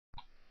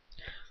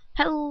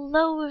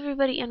Hello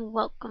everybody and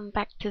welcome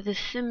back to The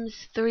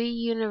Sims 3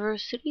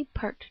 University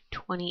Part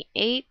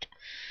 28.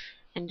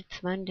 And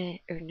it's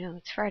Monday, or no,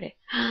 it's Friday.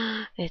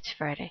 It's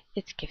Friday.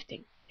 It's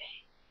gifting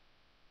day.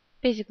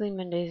 Basically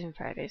Mondays and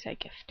Fridays I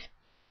gift.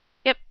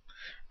 Yep.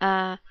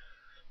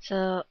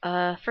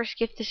 First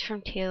gift is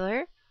from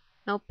Taylor.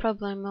 No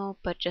problemo,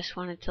 but just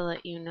wanted to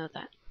let you know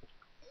that.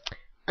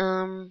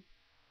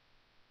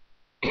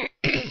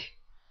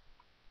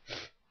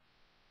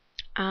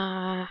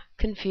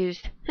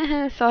 Confused.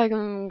 That's all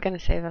I'm gonna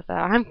say about that.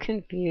 I'm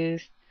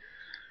confused.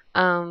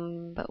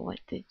 But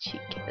what did she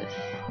give us?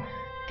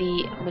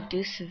 The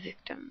Medusa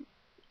victim.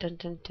 Dun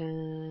dun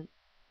dun.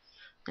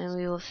 And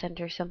we will send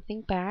her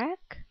something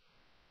back.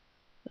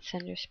 Let's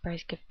send her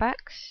surprise gift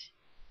box.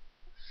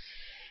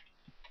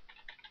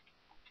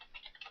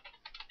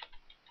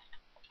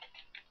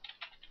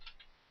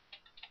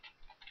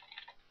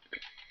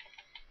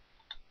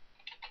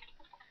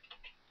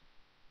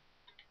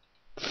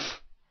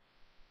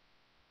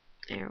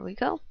 There we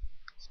go.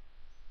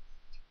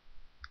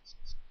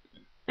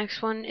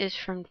 Next one is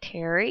from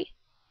Terry.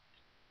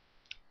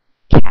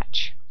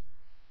 Catch.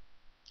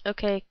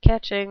 Okay,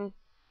 catching.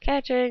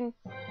 Catching.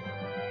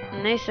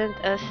 And they sent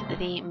us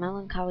the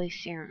Melancholy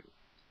Serum.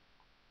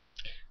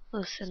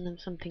 We'll send them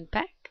something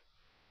back.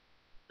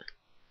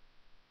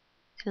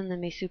 Send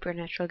them a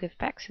supernatural gift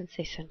back since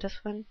they sent us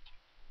one.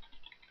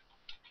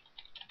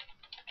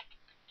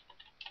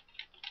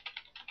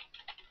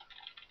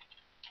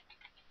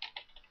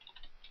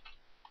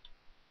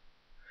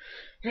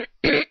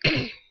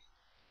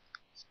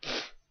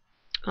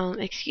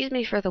 Excuse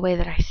me for the way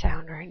that I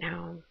sound right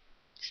now. I'm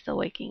still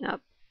waking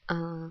up.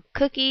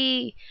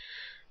 Cookie!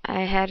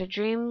 I had a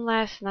dream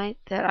last night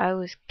that I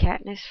was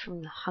Katniss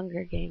from the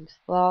Hunger Games.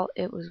 Well,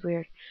 it was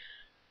weird.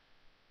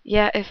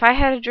 Yeah, if I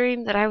had a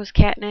dream that I was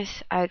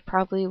Katniss, I'd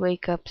probably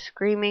wake up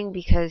screaming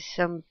because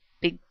some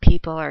big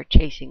people are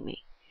chasing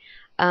me.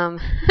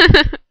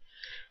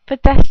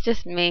 But that's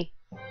just me.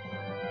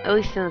 At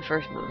least in the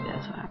first movie,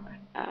 that's what happened.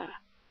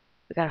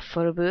 We got a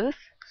photo booth.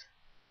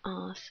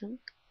 Awesome.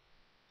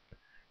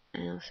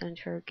 And I'll send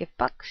her a gift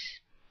box.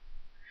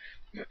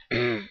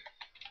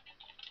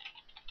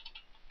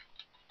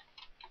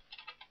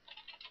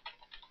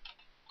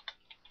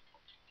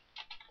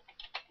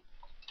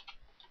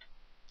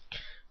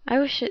 I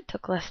wish it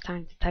took less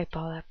time to type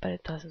all that, but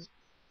it doesn't.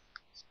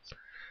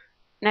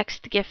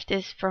 Next gift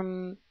is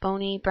from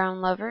Boney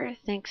Brown Lover.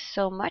 Thanks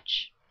so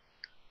much.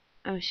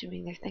 I'm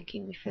assuming they're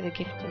thanking me for the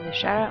gift and the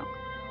shout out.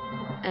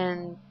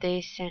 And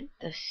they sent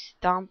the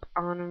Stomp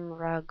On 'em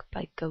rug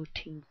by Go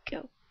Team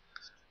Go.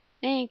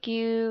 Thank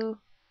you.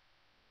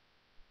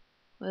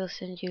 We'll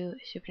send you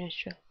a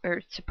supernatural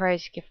or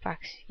surprise gift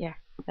box. Yeah,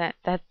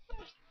 that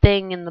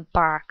thing in the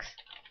box.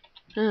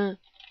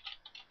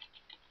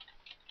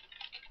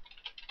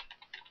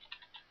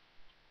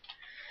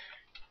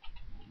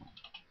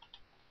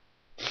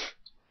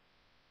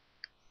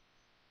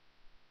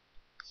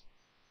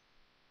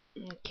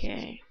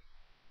 Okay.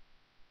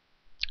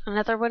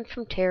 Another one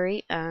from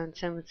Terry, and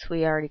since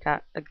we already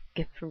got a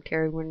gift from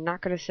Terry, we're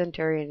not going to send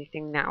Terry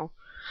anything now,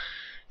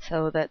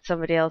 so that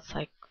somebody else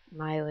like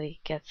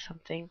Miley gets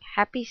something.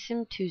 Happy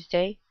Sim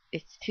Tuesday.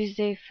 It's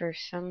Tuesday for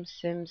some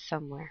Sim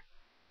somewhere.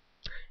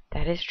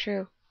 That is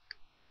true.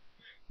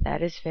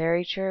 That is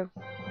very true.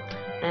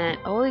 And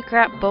holy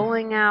crap,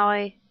 bowling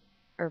alley,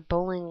 or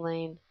bowling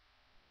lane.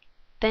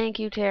 Thank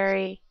you,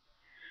 Terry.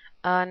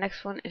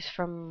 Next one is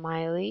from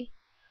Miley.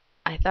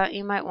 I thought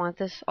you might want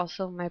this.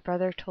 Also, my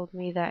brother told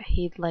me that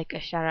he'd like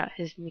a shout out.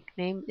 His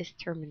nickname is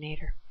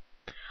Terminator.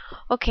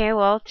 Okay,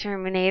 well,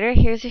 Terminator,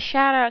 here's a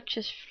shout out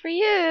just for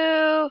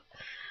you.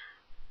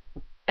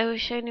 I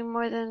wish I knew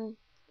more than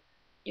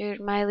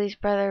your Miley's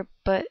brother,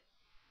 but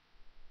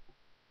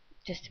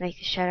just to make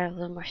the shout out a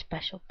little more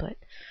special. But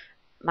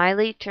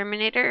Miley,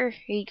 Terminator,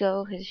 here you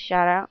go. His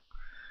shout out.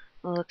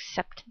 We'll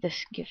accept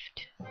this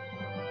gift.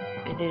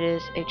 And it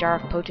is a jar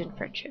of potent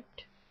friendship.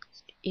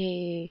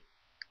 Yay.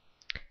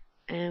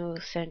 And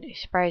we'll send a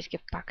surprise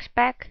gift box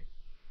back.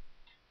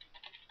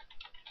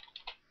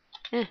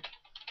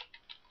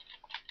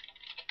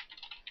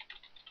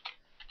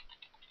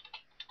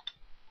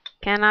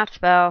 Cannot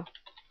spell.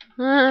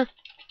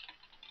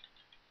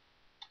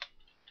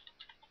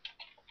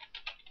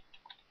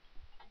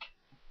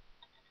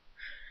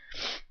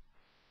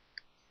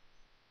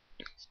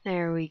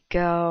 There we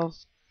go.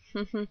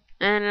 And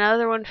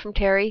another one from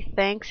Terry.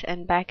 Thanks,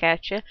 and back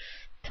at you.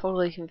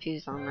 Totally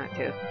confused on that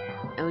too.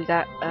 And we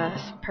got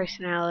a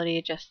personality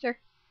adjuster.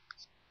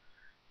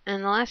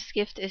 And the last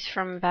gift is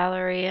from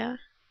Valeria.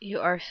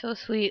 You are so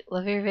sweet.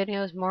 Love your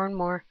videos more and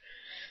more.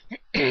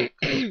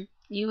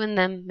 You and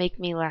them make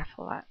me laugh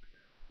a lot.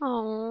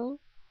 Oh,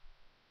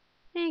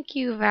 thank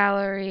you,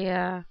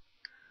 Valeria.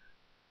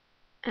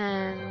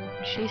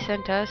 And she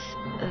sent us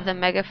the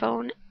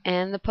megaphone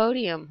and the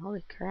podium.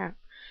 Holy crap.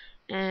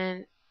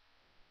 And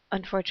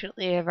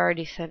unfortunately, I've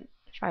already sent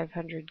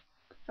 500.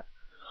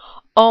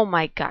 Oh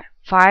my god.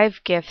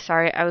 5 gifts.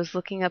 Sorry, I was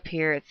looking up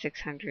here at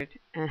 600.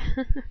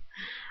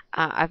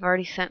 I've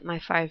already sent my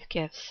 5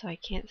 gifts, so I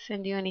can't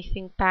send you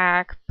anything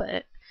back,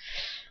 but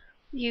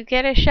you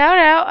get a shout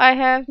out. I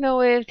have no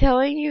way of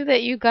telling you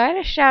that you got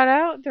a shout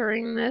out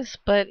during this,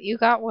 but you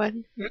got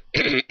one.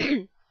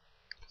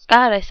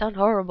 God, I sound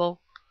horrible.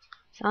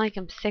 I sound like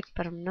I'm sick,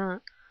 but I'm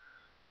not.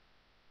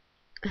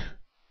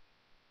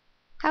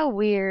 How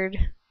weird.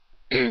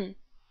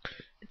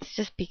 It's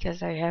just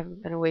because I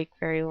haven't been awake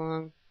very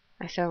long.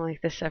 I sound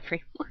like this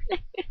every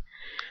morning.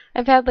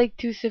 I've had like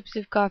 2 sips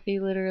of coffee,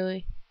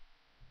 literally.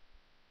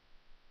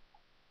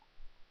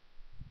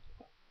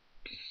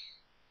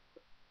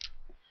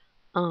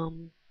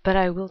 But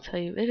I will tell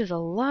you, it is a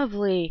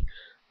lovely,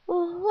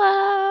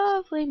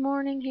 lovely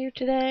morning here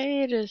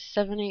today. It is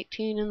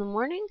 7:18 in the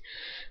morning,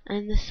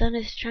 and the sun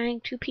is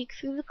trying to peek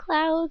through the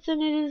clouds,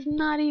 and it is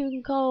not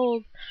even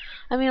cold.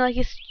 I mean, like,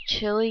 it's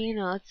chilly, you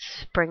know, it's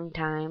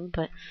springtime,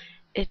 but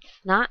it's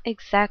not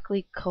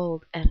exactly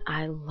cold, and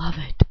I love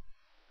it.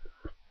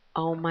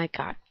 Oh my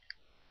god.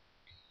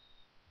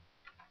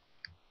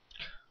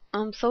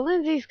 So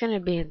Lindsay's gonna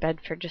be in bed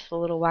for just a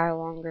little while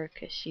longer,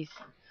 because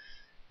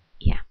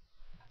yeah.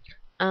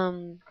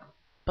 Um,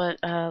 but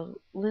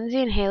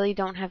Lindsay and Haley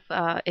don't have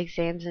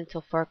exams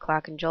until 4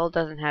 o'clock, and Joel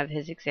doesn't have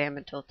his exam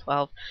until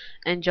 12.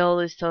 And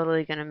Joel is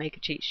totally going to make a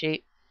cheat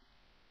sheet.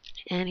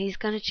 And he's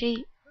going to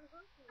cheat.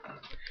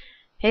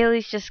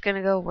 Haley's just going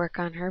to go work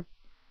on her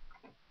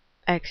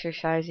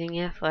exercising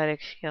athletic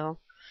skill.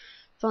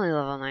 It's only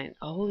level 9.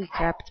 Holy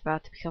crap, it's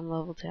about to become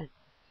level 10.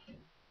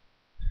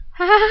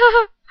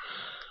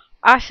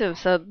 Awesome,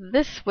 so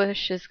this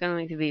wish is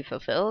going to be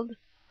fulfilled.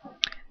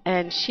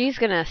 And she's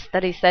going to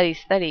study, study,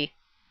 study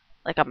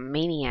like a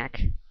maniac.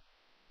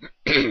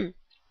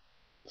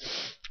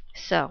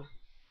 So,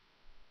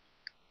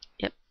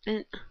 yep.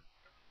 And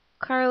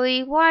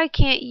Carly, why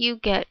can't you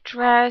get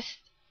dressed?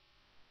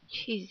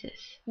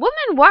 Jesus.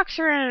 Woman walks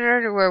around in her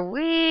underwear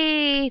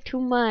way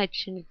too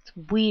much, and it's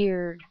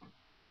weird.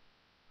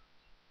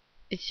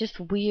 It's just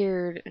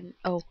weird. And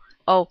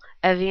oh,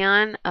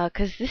 Evian,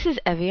 'cause this is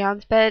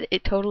Evian's bed,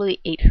 it totally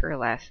ate her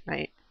last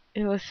night.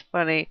 It was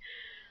funny.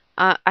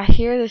 I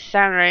hear this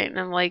sound, right, and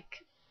I'm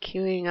like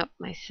queuing up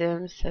my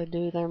Sims to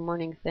do their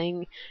morning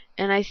thing,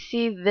 and I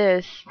see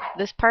this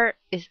part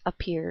is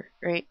up here,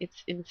 right?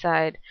 It's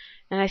inside,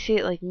 and I see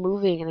it like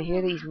moving, and I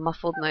hear these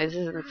muffled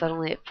noises, and then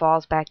suddenly it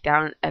falls back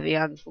down, and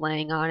Evian's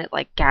laying on it,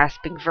 like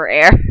gasping for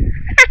air.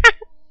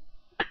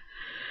 I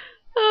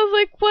was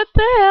like, what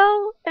the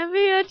hell?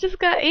 Evian just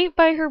got ate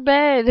by her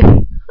bed.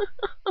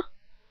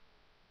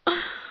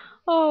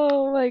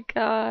 Oh my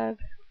god.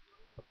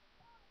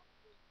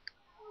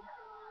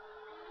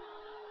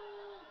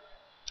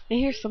 I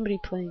hear somebody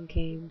playing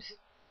games.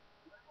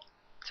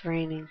 It's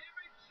raining.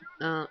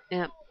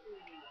 Yep.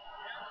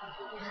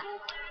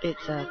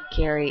 It's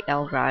Carrie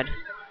Elrod.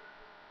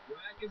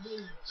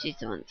 She's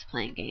the one that's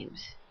playing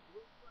games.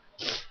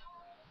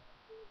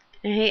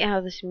 I hate how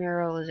this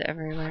mural is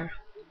everywhere.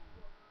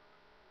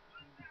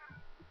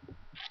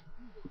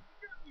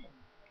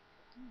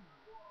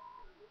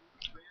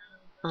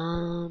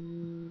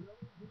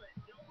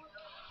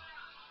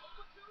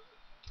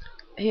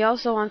 He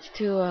also wants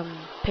to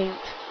paint,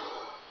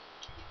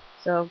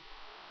 so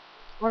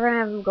we're gonna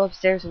have him go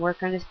upstairs and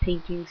work on his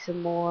painting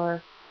some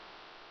more.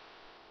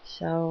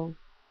 So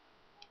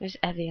there's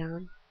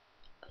Evian,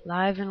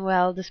 alive and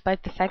well,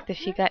 despite the fact that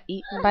she got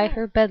eaten by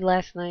her bed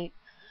last night.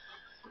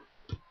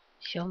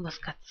 She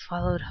almost got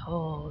swallowed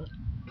whole.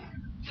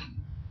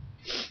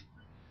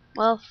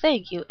 Well,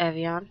 thank you,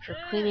 Evian, for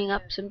cleaning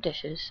up some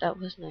dishes. That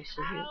was nice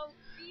of you.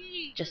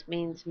 Just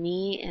means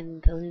me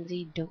and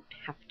Lindsay don't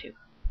have to.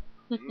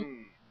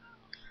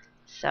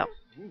 So,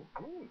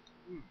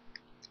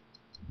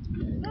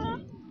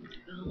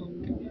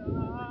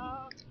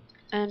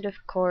 and of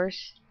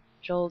course,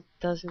 Joel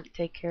doesn't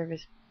take care of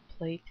his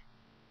plate.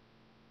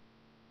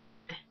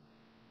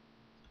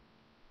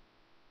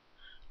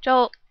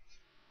 Joel!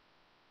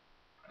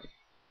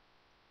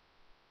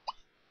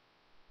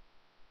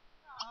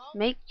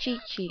 Make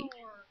cheat sheet.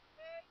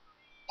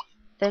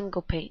 Then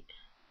go paint.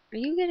 Are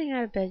you getting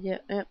out of bed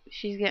yet? Yep,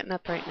 she's getting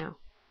up right now.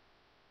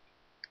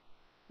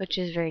 Which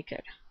is very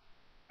good.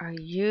 Are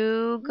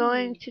you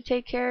going to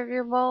take care of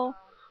your bowl?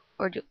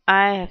 Or do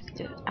I have to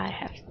do it? I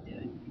have to do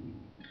it.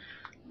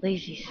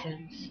 Lazy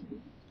Sims.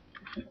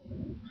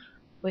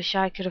 Wish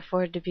I could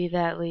afford to be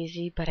that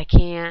lazy, but I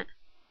can't.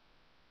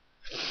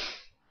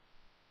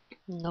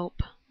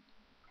 Nope.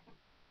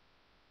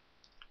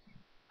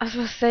 I was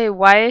supposed to say,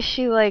 why is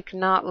she like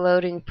not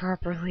loading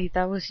properly?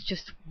 That was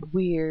just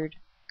weird.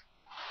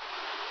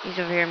 He's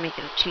over here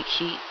making a cheat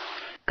sheet.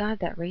 God,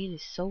 that rain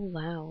is so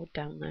loud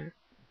down there.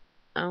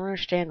 I don't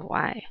understand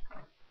why.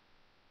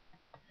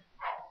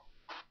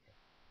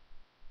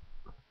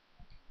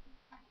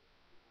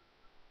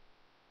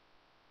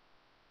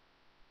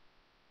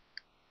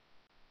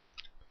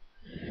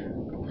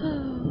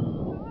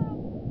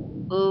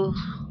 Ooh,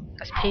 I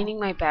was painting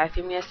my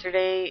bathroom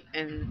yesterday,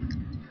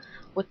 and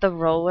with the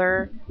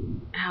roller,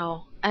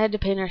 ow, I had to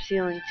paint our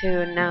ceiling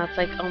too, and now it's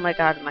like, oh my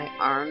god, my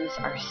arms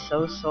are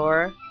so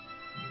sore.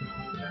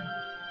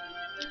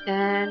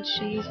 And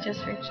she's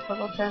just reached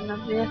level 10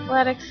 of the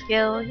athletic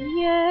skill.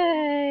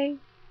 Yay!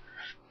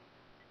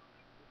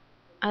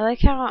 I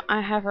like how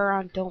I have her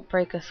on Don't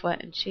Break a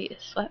Sweat and she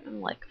is sweating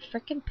like a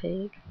freaking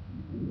pig.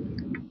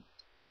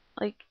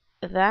 Like,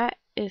 that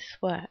is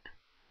sweat.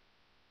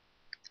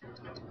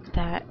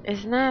 That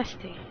is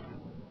nasty.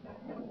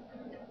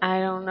 I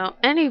don't know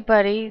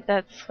anybody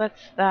that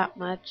sweats that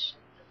much.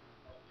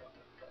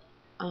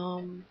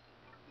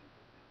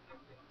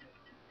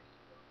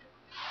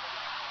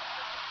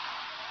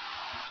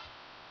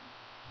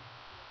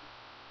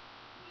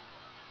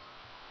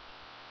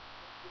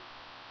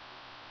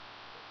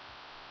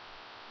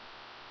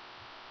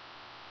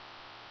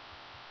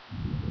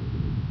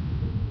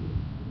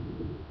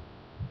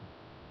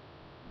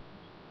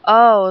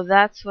 Oh,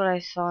 that's what I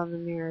saw in the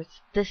mirror. It's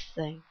this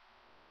thing.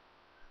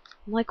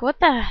 I'm like, what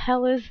the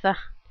hell is that?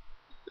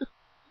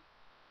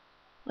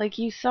 Like,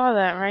 you saw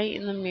that, right,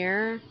 in the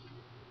mirror?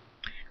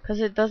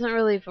 Because it doesn't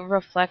really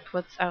reflect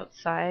what's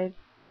outside,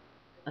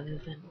 other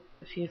than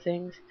a few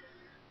things.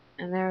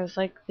 And there was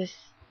like this,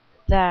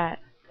 that,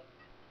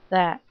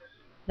 that.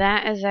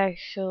 That is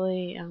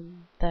actually,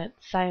 that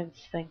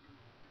science thing.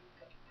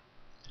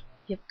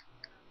 Yep.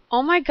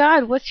 Oh my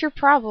god, what's your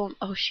problem?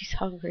 Oh, she's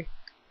hungry.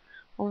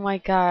 Oh my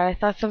god, I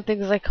thought something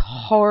was like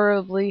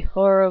horribly,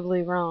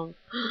 horribly wrong.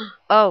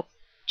 Oh,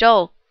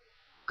 Joel,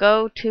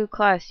 go to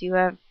class. You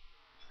have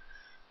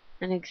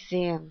an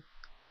exam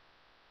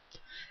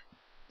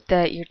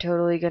that you're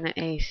totally gonna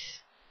ace.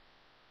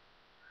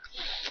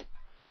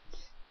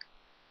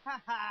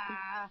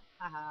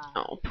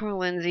 Oh, poor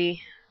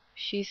Lindsay.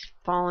 She's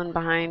fallen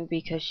behind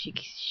because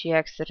she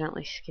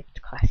accidentally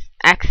skipped class.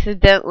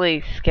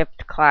 Accidentally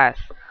skipped class.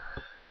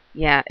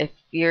 Yeah, if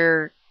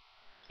you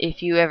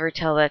ever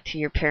tell that to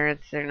your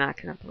parents, they're not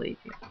gonna believe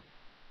you.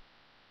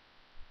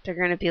 They're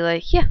gonna be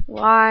like, yeah,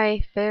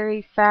 lie,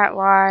 very fat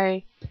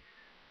lie.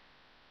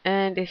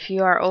 And if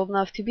you are old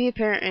enough to be a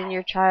parent and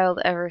your child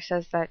ever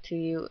says that to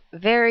you,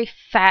 very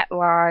fat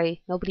lie.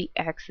 Nobody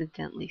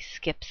accidentally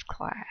skips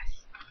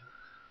class.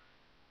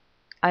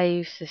 I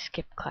used to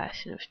skip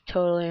class and it was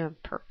totally on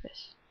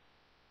purpose.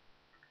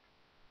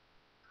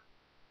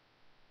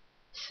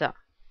 So,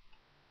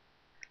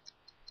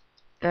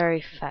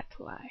 very fat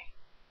lie.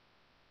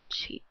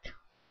 Cheat.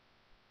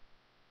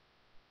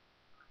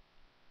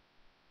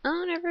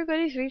 Oh, and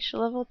everybody's reached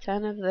level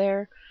 10 of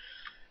their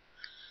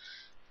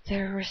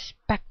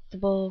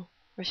respective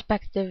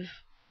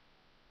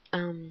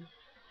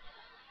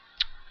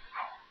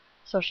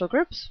social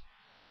groups.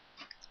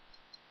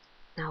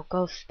 Now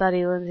go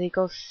study, Lindsay.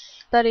 Go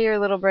study your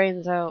little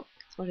brains out.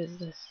 What is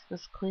this?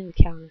 Let's clean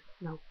the counter.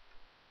 No.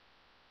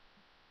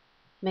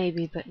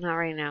 Maybe, but not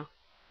right now.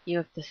 You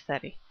have to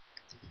study.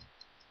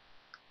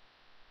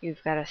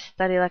 You've got to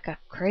study like a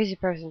crazy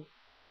person.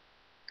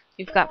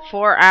 You've got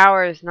 4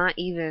 hours, not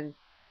even.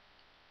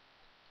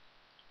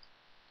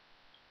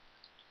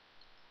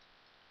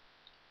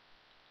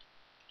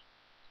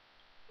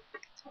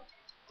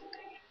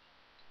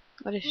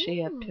 What is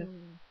she up to?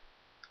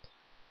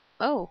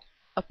 Oh,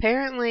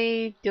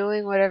 apparently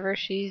doing whatever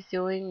she's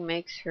doing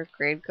makes her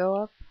grade go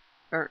up.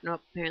 Or, no,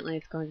 apparently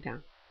it's going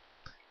down.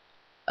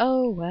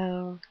 Oh,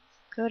 well.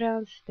 Go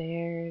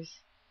downstairs.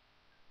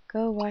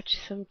 Go watch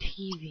some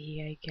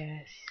TV, I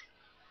guess.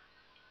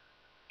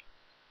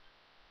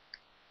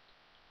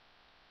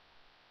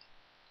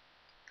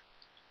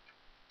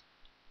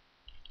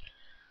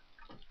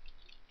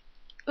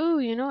 Ooh,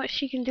 you know what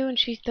she can do when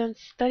she's done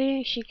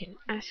studying? She can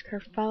ask her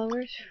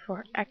followers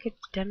for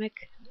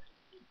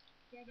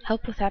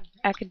help with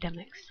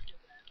academics.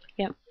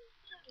 Yep.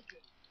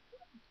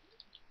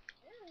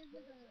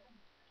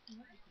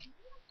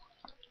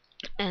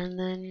 And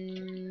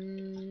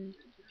then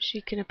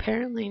she can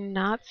apparently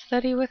not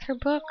study with her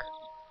book.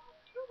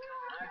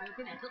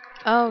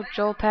 Oh,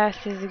 Joel passed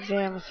his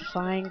exam with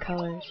flying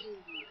colors.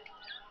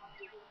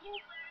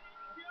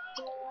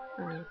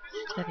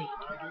 Study.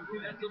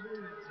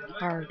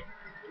 Hard.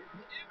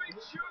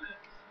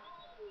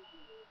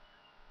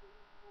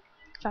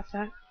 Stop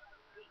that.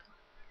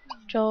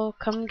 Joel,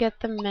 come get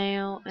the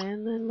mail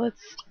and then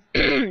let's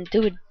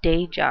do a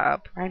day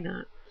job. Why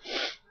not?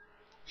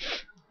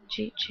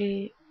 Cheat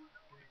sheet.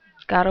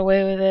 Got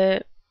away with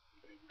it.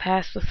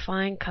 Passed with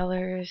flying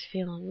colors.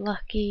 Feeling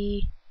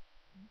lucky.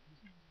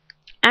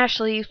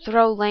 Ashley, you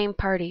throw lame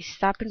parties.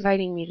 Stop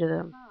inviting me to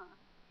them.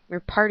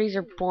 Your parties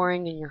are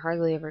boring and you're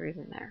hardly ever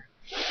even there.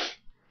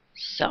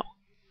 So.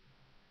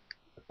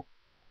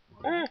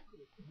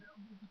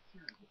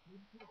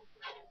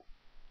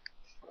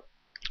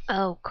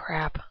 Oh,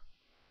 crap.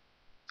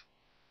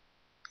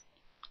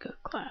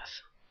 Good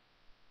class.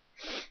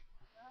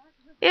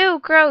 Ew,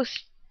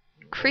 gross.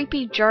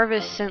 Creepy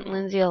Jarvis sent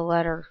Lindsay a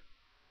letter.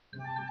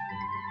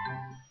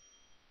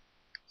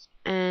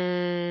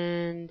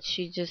 And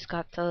she just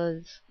got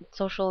the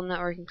social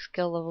networking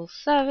skill level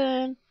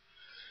 7.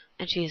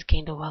 And she has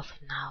gained a wealth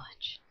of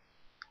knowledge.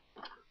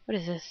 What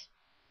is this?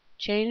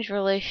 Change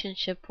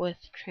relationship with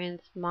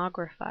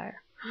transmogrifier.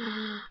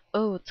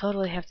 Oh,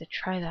 totally have to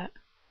try that.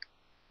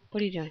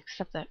 What are you doing?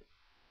 Stop that.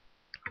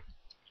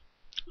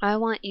 I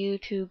want you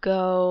to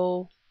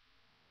go,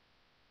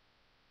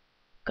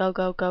 go,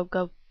 go, go,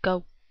 go,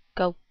 go,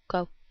 go,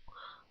 go,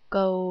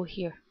 go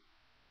here.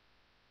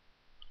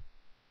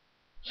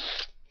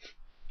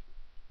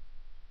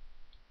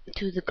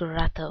 To the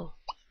grotto.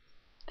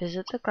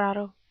 Visit the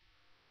grotto.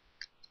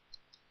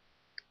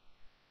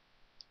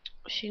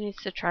 She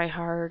needs to try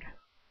hard.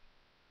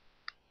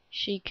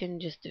 She can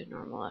just do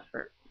normal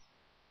effort.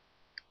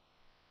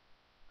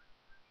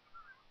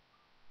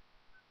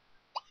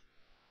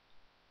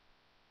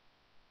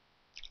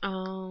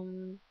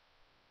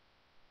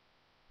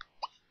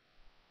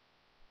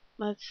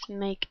 Let's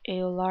make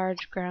a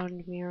large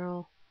ground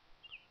mural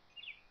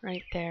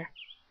right there.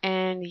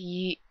 And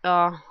he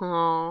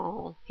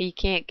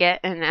can't get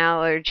an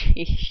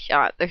allergy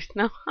shot. There's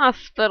no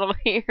hospital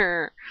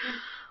here.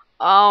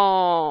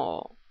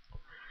 Oh.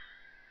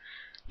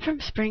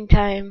 From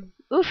springtime.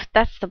 Oof,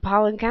 that's the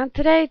pollen count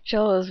today.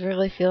 Joel is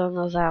really feeling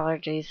those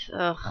allergies.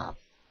 Ugh.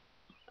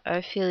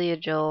 I feel you,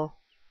 Joel.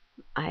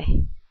 I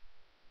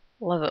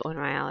love it when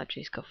my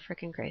allergies go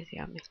freaking crazy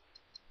on me.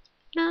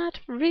 Not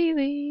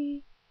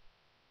really.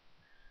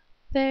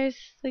 There's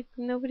like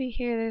nobody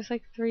here. There's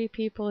like 3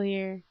 people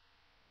here.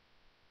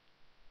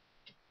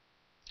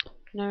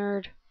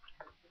 Nerd.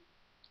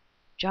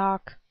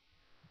 Jock.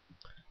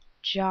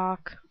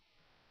 Jock.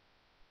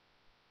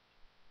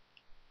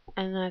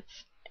 And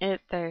that's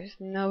it. There's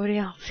nobody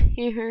else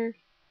here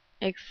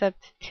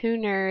except 2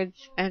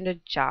 nerds and a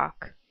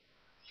jock.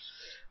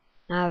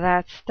 Now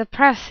that's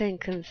depressing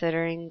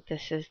considering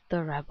this is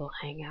the Rebel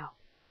Hangout.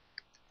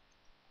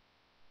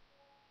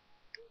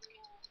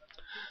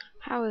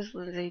 How is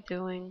Lindsay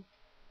doing?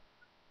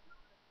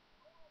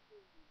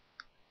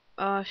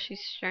 Oh, she's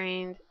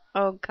strained.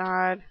 Oh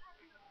god.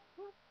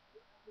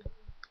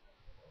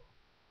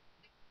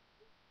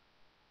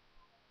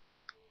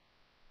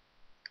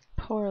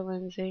 Poor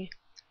Lindsay.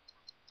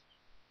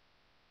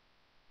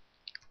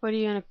 What are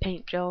you gonna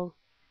paint, Joel?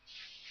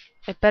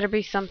 It better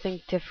be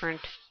something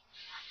different.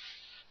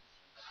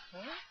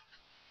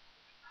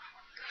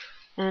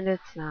 And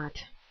it's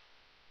not.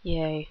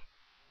 Yay.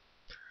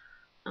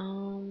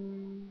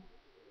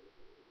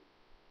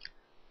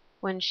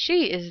 When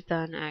she is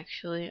done,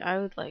 actually, I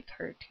would like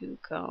her to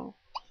go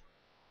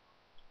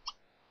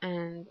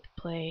and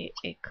play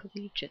a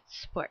collegiate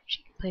sport.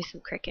 She can play some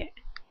cricket.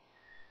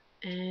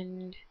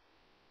 And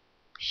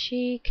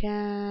she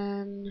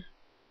can...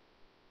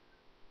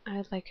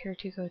 I'd like her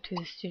to go to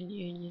the Student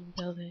Union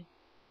building.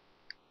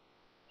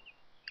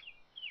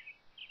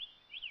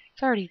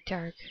 It's already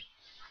dark.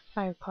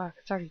 5 o'clock.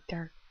 It's already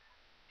dark.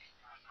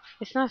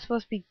 It's not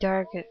supposed to be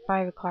dark at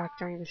 5 o'clock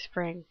during the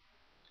spring.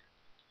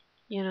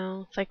 You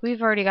know, it's like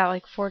we've already got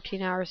like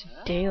 14 hours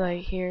of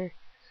daylight here.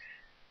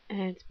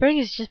 And spring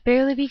has just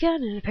barely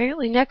begun. And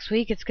apparently next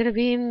week it's going to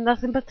be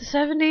nothing but the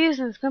 70s.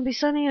 And it's going to be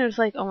sunny. And it's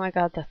like, oh my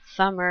god, that's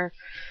summer.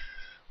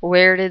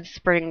 Where did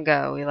spring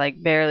go? We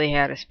like barely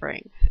had a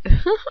spring.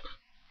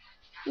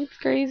 It's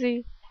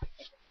crazy.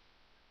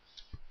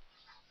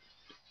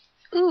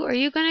 Ooh, are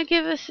you going to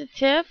give us a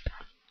tip?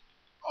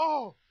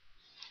 Oh!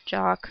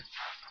 Jock.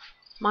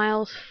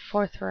 Miles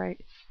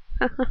Forthright.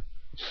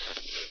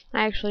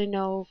 I actually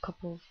know a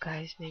couple of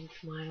guys named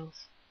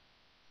Miles.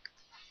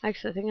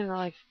 Actually, I think I know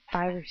like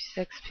 5 or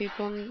 6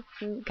 people,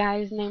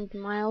 guys named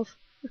Miles.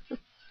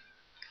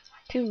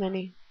 Too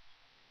many.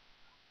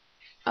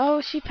 Oh,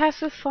 she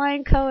passed with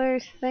flying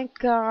colors. Thank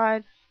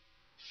God.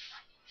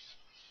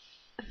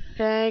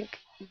 Thank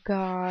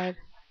God.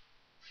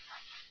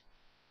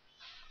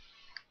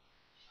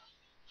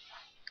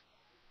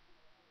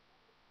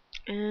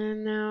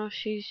 And now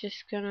she's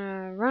just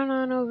gonna run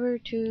on over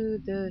to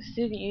the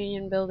Student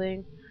Union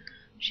building.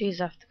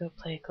 She's off to go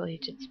play a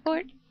collegiate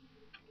sport.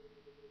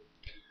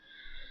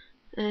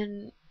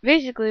 And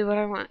basically what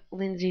I want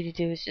Lindsay to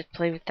do is just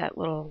play with that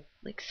little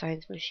like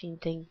science machine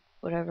thing,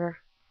 whatever.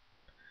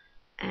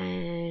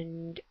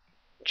 And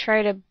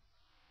try to...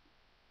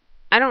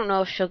 I don't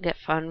know if she'll get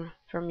fun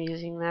from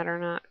using that or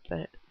not,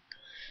 but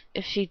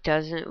if she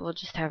doesn't, we'll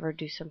just have her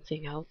do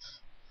something else.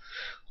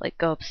 Like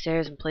go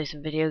upstairs and play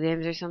some video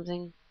games or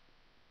something.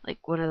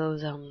 Like one of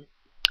those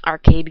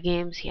arcade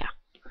games, yeah.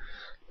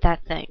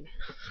 That thing.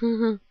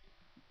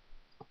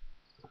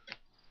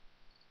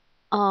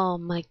 Oh,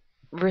 my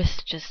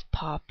wrist just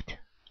popped.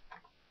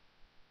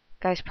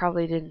 Guys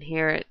probably didn't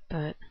hear it,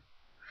 but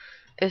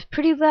it was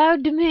pretty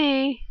loud to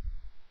me.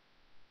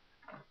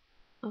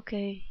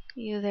 Okay,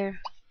 you there.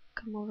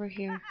 Come over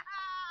here.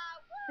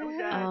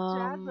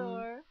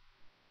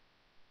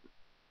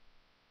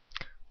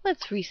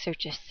 Let's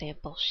research a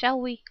sample, shall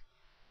we?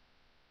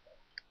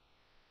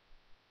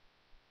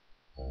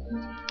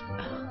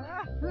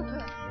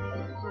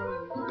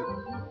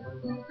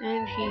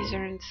 And he's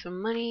earned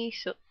some money,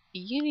 so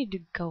you need to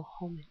go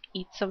home and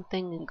eat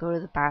something and go to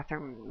the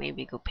bathroom and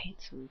maybe go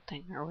paint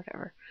something or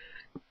whatever.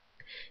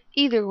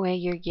 Either way,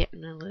 you're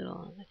getting a little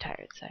on the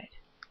tired side.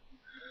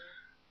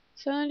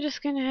 So I'm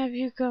just gonna have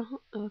you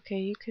go. Okay,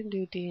 you can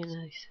do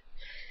DNA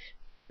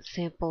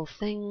sample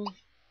thing.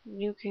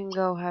 You can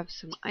go have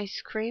some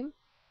ice cream.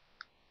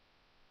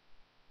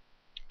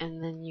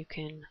 And then you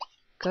can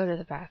go to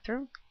the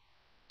bathroom,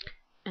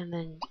 and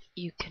then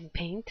you can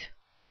paint.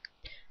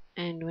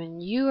 And when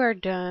you are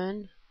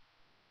done,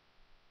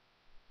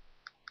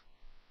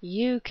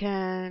 you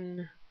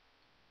can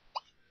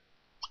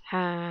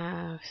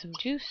have some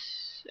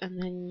juice,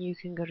 and then you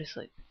can go to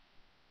sleep.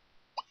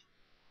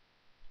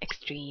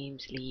 Extreme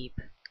sleep.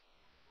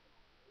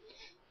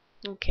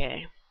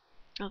 Okay,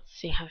 let's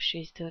see how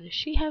she's doing. Is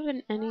she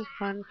having any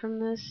fun from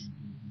this?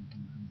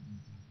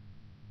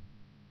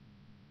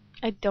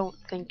 I don't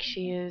think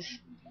she is.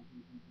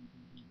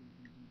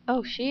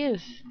 Oh, she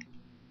is.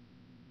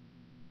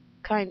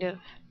 Kind of.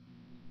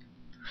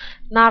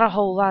 Not a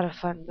whole lot of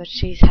fun, but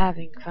she's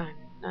having fun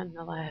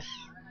nonetheless.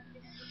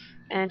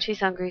 And she's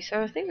hungry,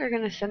 so I think we're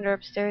gonna send her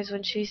upstairs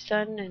when she's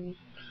done. And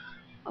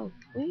oh,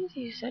 we need to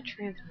use that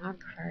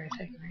transmogrifier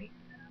thing, right?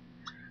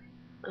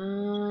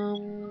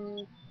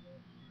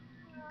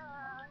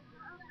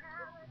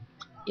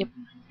 Yep.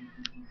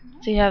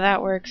 See how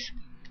that works.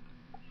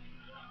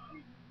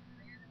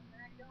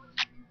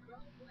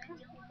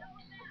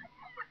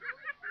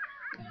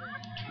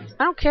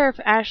 I don't care if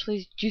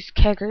Ashley's juice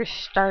kegger's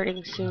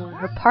starting soon.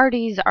 Her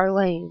parties are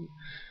lame.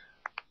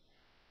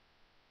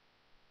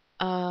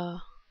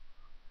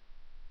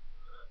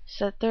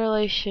 Set the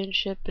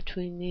relationship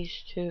between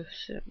these two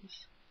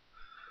Sims.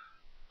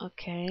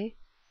 Okay.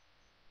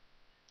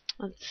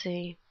 Let's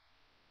see.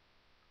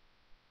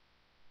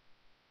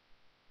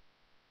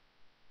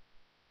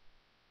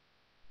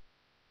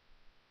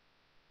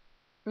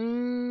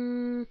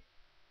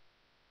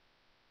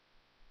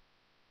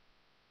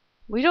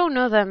 We don't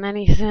know that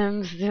many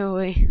Sims, do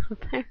we?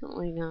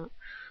 Apparently not.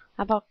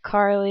 How about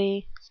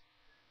Carly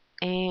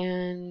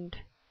and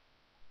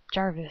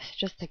Jarvis,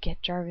 just to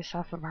get Jarvis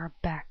off of our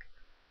back.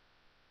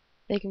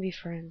 They can be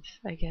friends,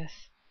 I guess.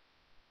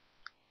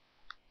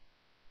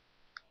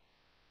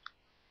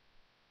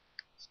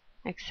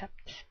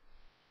 Accept.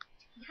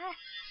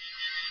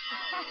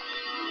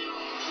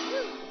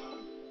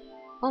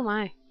 Oh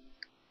my.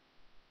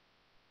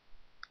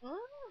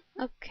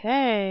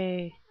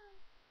 Okay.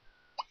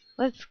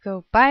 Let's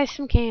go buy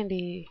some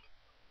candy.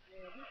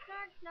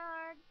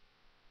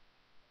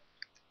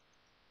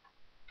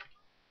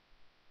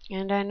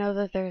 And I know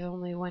that there's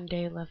only one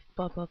day left.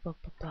 Blah, blah, blah,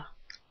 blah, blah.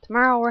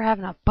 Tomorrow we're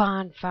having a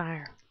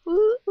bonfire.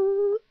 Ooh,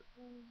 ooh.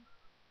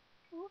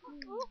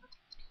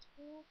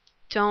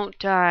 Don't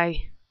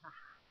die.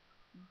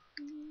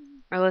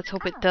 Or let's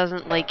hope it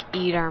doesn't, like,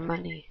 eat our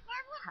money.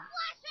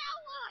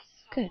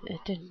 Good, it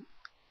didn't.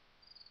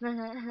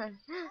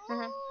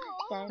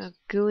 A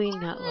gooey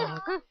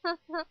nutlog.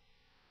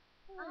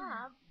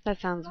 That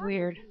sounds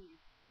weird.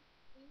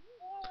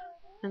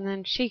 And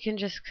then she can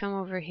just come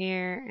over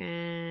here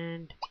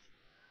and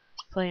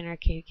play an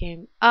arcade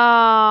game.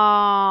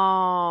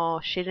 Oh,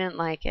 she didn't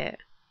like it.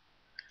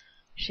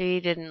 She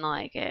didn't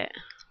like it.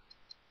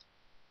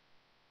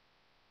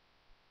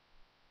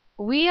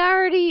 We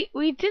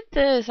did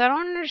this. I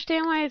don't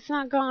understand why it's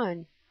not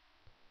gone.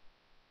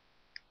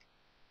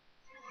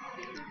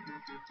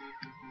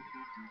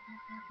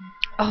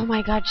 Oh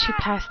my god, she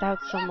passed out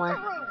somewhere.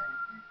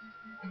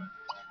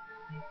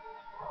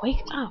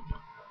 Wake up.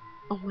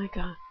 Oh my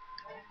god.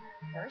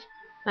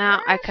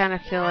 Now I kind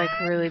of feel like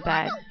really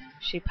bad.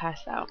 She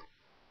passed out.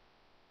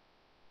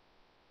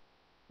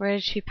 Where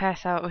did she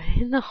pass out?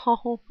 In the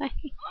hallway?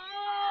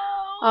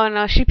 Oh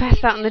no, she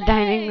passed out in the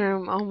dining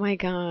room. Oh my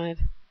god.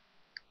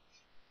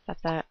 Stop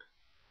that.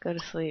 Go to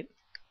sleep.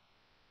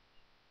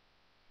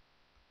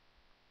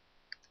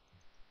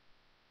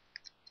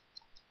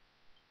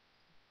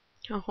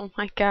 Oh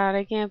my god,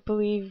 I can't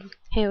believe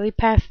Haley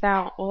passed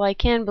out. Well, I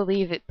can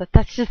believe it, but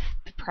that's just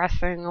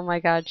depressing. Oh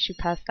my god, she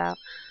passed out.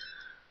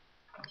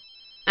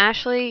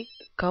 Ashley,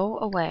 go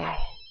away.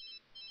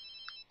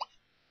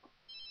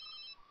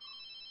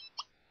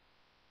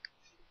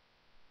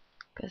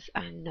 Because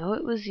I know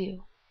it was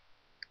you.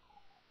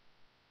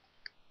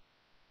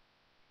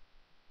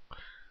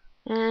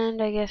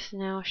 And I guess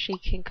now she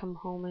can come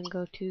home and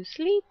go to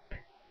sleep.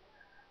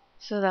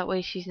 So that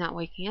way she's not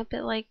waking up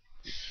at like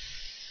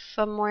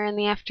somewhere in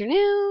the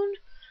afternoon.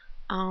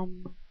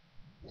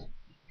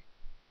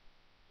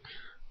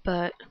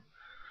 But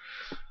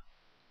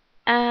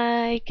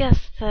I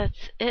guess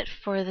that's it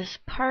for this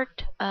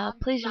part.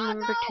 Please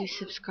remember to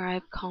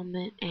subscribe,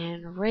 comment,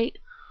 and rate.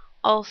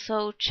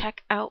 Also,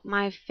 check out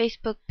my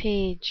Facebook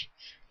page.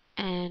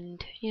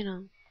 And, you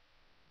know,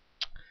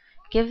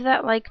 give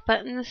that like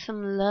button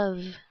some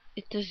love.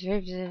 It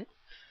deserves it.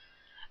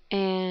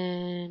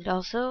 And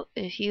also,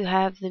 if you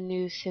have the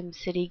new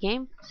SimCity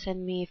game,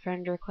 send me a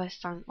friend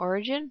request on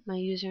Origin. My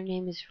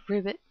username is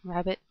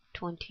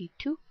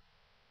Rabbit22,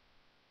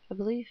 I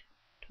believe.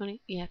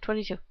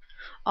 22.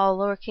 All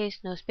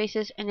lowercase, no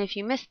spaces. And if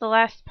you missed the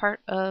last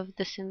part of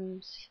The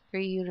Sims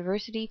 3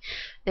 University,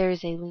 there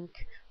is a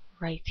link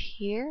right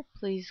here.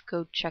 Please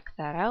go check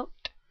that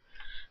out.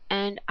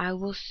 And I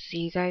will see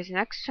you guys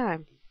next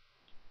time.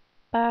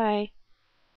 Bye.